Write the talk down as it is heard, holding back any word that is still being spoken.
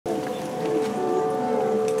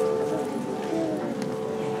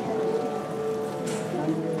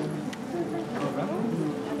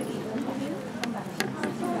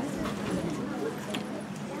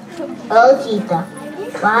Oh Sita,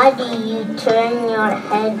 why do you turn your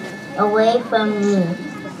head away from me?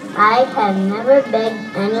 I have never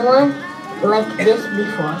begged anyone like this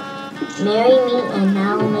before. Marry me and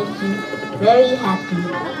I will make you very happy.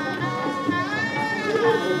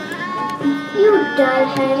 You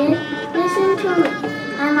dull-headed, listen to me.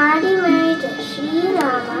 I'm already married to Sri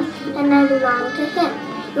Rama and I belong to him.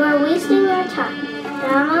 You are wasting your time.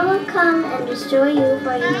 Rama will come and destroy you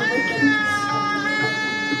for your wickedness.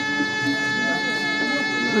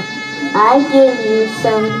 I give you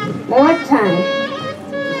some more time.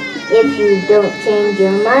 If you don't change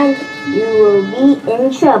your mind, you will be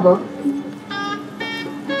in trouble.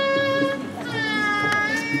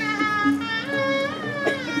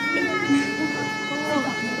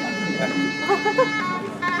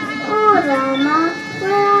 Oh, Rama,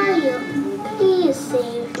 where are you? Please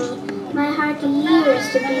save me. My heart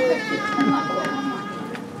yearns to be with you.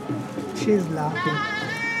 She's laughing.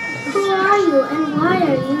 Who are you and why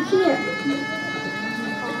are you here?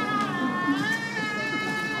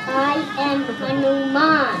 I am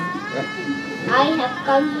Hanuman. I have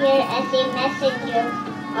come here as a messenger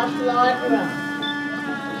of Lord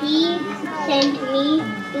Rama. He sent me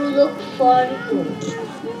to look for you.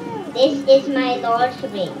 This is my Lord's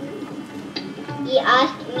ring. He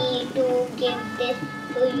asked me to give this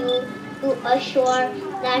to you to assure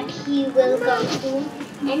that he will come soon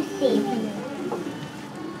and save you.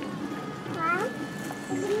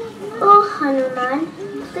 Oh, Hanuman,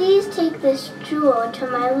 please take this jewel to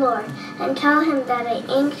my lord and tell him that I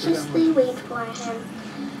anxiously wait for him.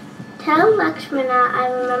 Tell Lakshmana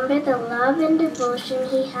I remember the love and devotion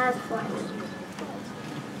he has for me.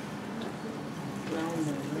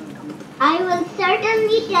 I will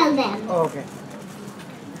certainly tell them. Okay.